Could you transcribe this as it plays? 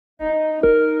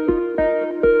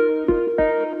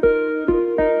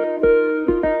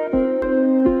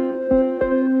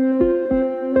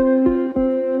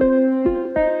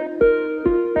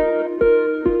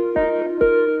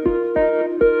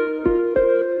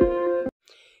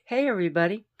Hey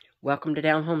everybody, welcome to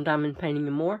Down Home Diamond Painting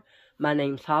and More. My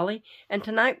name's Holly, and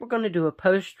tonight we're going to do a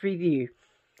post review.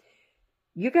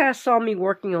 You guys saw me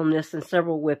working on this in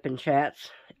several whipping chats,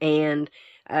 and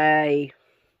I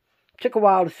took a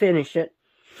while to finish it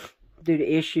due to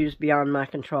issues beyond my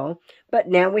control. But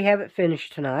now we have it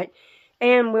finished tonight,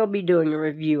 and we'll be doing a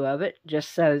review of it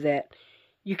just so that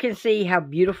you can see how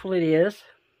beautiful it is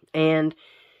and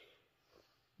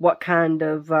what kind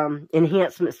of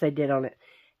enhancements they did on it.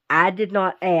 I did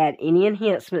not add any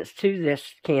enhancements to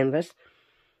this canvas.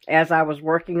 As I was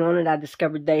working on it, I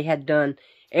discovered they had done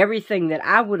everything that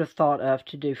I would have thought of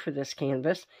to do for this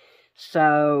canvas.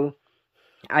 So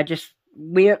I just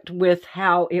went with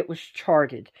how it was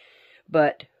charted.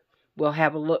 But we'll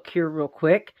have a look here real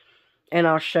quick, and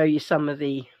I'll show you some of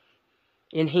the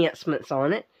enhancements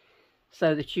on it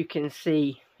so that you can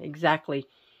see exactly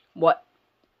what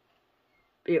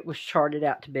it was charted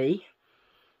out to be.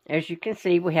 As you can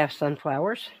see, we have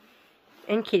sunflowers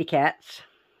and kitty cats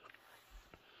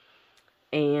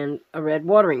and a red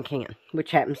watering can, which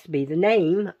happens to be the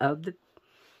name of the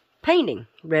painting,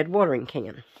 red watering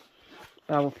can.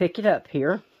 I will pick it up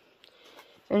here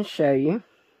and show you.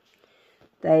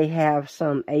 They have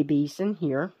some ABs in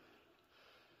here,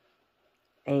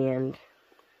 and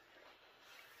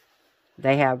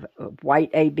they have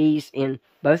white ABs in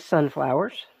both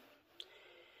sunflowers.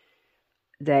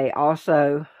 They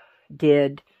also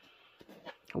did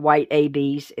white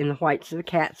ABs in the whites of the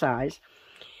cat's eyes.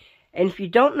 And if you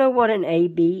don't know what an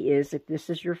AB is, if this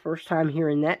is your first time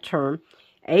hearing that term,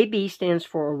 AB stands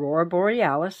for Aurora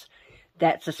Borealis.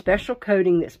 That's a special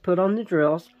coating that's put on the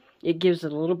drills. It gives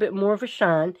it a little bit more of a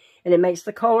shine, and it makes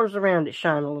the colors around it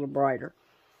shine a little brighter.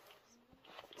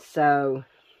 So,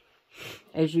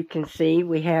 as you can see,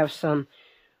 we have some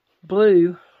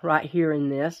blue right here in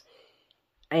this.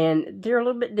 And they're a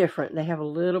little bit different. They have a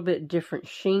little bit different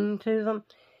sheen to them.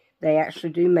 They actually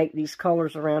do make these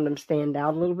colors around them stand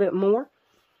out a little bit more.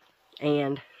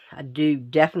 And I do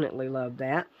definitely love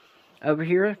that. Over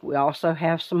here, we also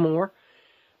have some more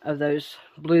of those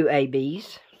blue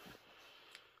ABs.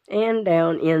 And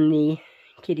down in the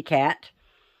kitty cat,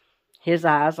 his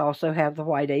eyes also have the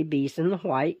white ABs in the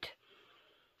white.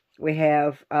 We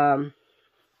have some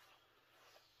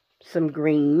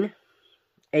green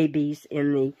ABs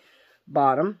in the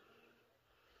bottom,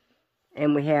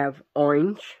 and we have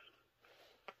orange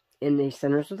in the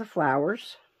centers of the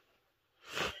flowers.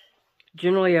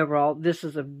 Generally, overall, this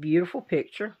is a beautiful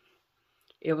picture.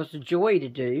 It was a joy to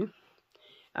do.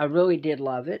 I really did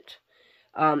love it.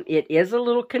 It is a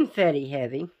little confetti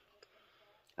heavy.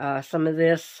 Some of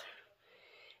this,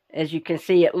 as you can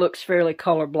see, it looks fairly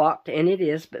color blocked, and it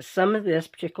is, but some of this,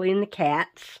 particularly in the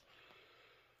cats,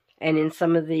 and in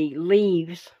some of the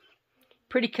leaves,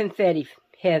 pretty confetti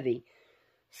heavy.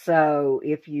 So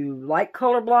if you like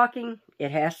color blocking,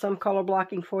 it has some color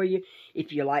blocking for you.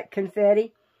 If you like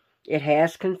confetti, it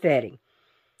has confetti.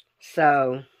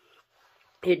 So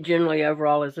it generally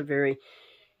overall is a very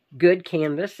good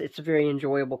canvas. It's a very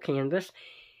enjoyable canvas.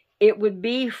 It would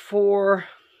be for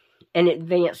an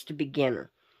advanced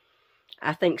beginner.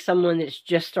 I think someone that's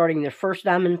just starting their first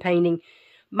diamond painting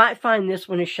might find this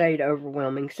one a shade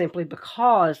overwhelming simply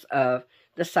because of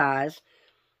the size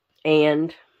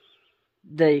and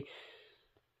the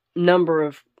number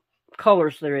of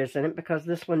colors there is in it, because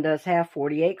this one does have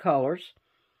 48 colors,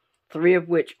 3 of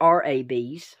which are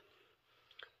ABs.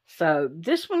 So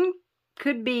this one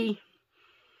could be,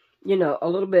 you know, a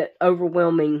little bit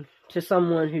overwhelming to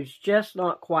someone who's just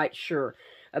not quite sure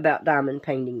about diamond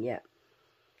painting yet.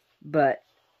 But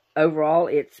overall,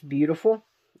 it's beautiful.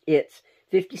 It's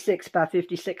 56 by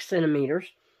 56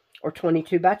 centimeters, or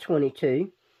 22 by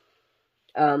 22.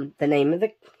 The name of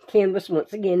the canvas,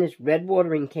 once again, is Red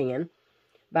Watering Can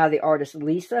by the artist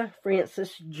Lisa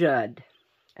Frances Judd.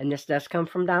 And this does come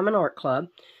from Diamond Art Club.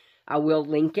 I will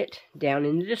link it down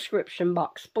in the description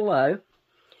box below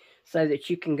so that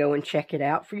you can go and check it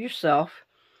out for yourself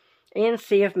and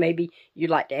see if maybe you'd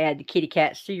like to add the kitty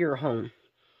cats to your home.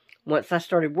 Once I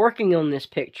started working on this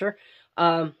picture,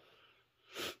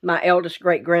 my eldest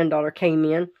great-granddaughter came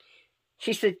in.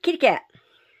 She said, "Kitty cat,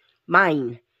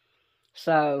 mine."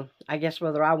 So, I guess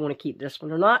whether I want to keep this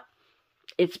one or not,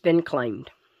 it's been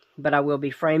claimed. But I will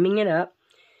be framing it up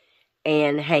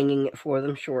and hanging it for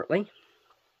them shortly.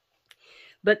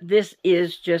 But this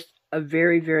is just a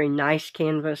very, very nice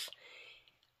canvas.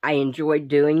 I enjoyed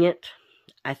doing it.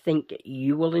 I think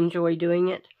you will enjoy doing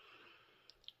it.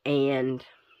 And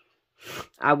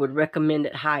I would recommend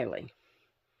it highly.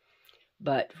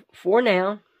 But for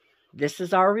now, this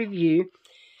is our review.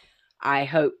 I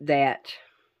hope that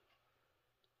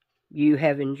you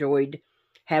have enjoyed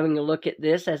having a look at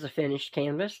this as a finished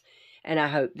canvas, and I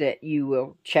hope that you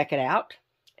will check it out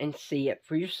and see it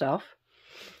for yourself.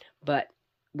 But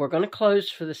we're going to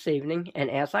close for this evening, and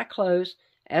as I close,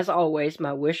 as always,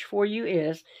 my wish for you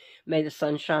is, may the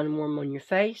sun shine warm on your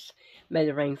face, may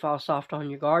the rain fall soft on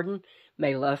your garden,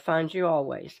 may love find you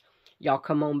always. Y'all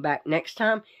come on back next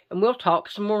time, and we'll talk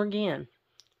some more again.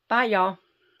 Bye, y'all.